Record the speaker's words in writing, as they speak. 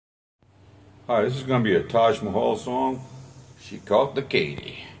Hi, this is going to be a Taj Mahal song, She Caught the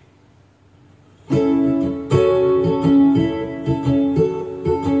Katy. She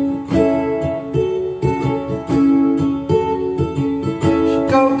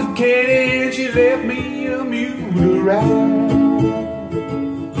caught the Katy and she left me a mule to ride.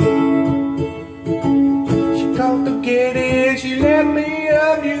 She caught the Katy and she left me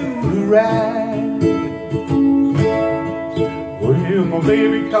a mule to ride. Well, my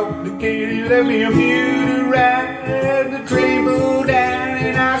baby caught the Katy, left me a mule to ride. The train pulled down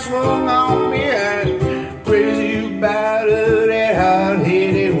and I swung on behind. Crazy about her, that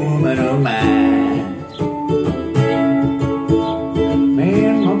hard-headed woman of mine.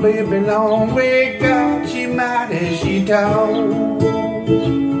 Man, my baby long way gone, she mighty, she tall.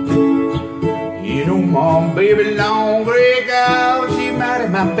 You know, my baby long way gone, she mighty,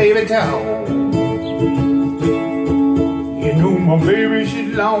 my baby tall. You know, my baby, she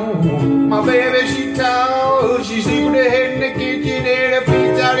long, my baby, she tall. She sleep with her head in the kitchen and her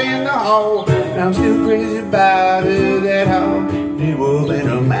feet out in the hall. And I'm still crazy about her, that hard-headed woman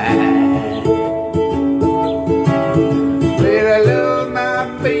of mine. Well, I love my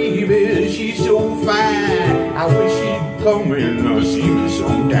baby, she's so fine. I wish she'd come and see me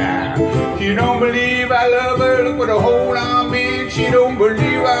sometime. She don't believe I love her, look what a hole I'm in. She don't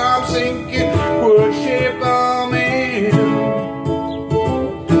believe I'm sinking, what shape I'm in.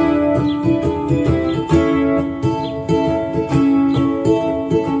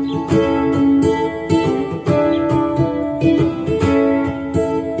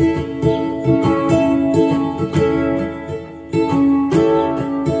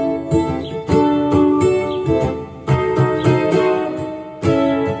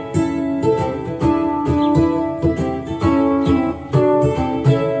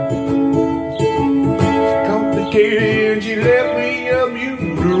 And she left me a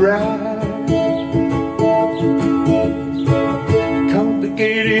mule to ride.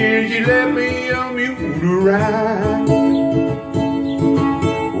 Complicated, and she left me a mule to ride.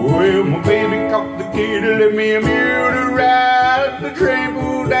 Well, my baby complicated, left me a mule to ride. The train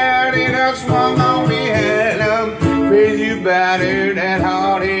pulled down and I swung on behind. I'm crazy about her, that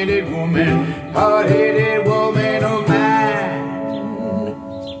hard-headed woman, hard-headed woman.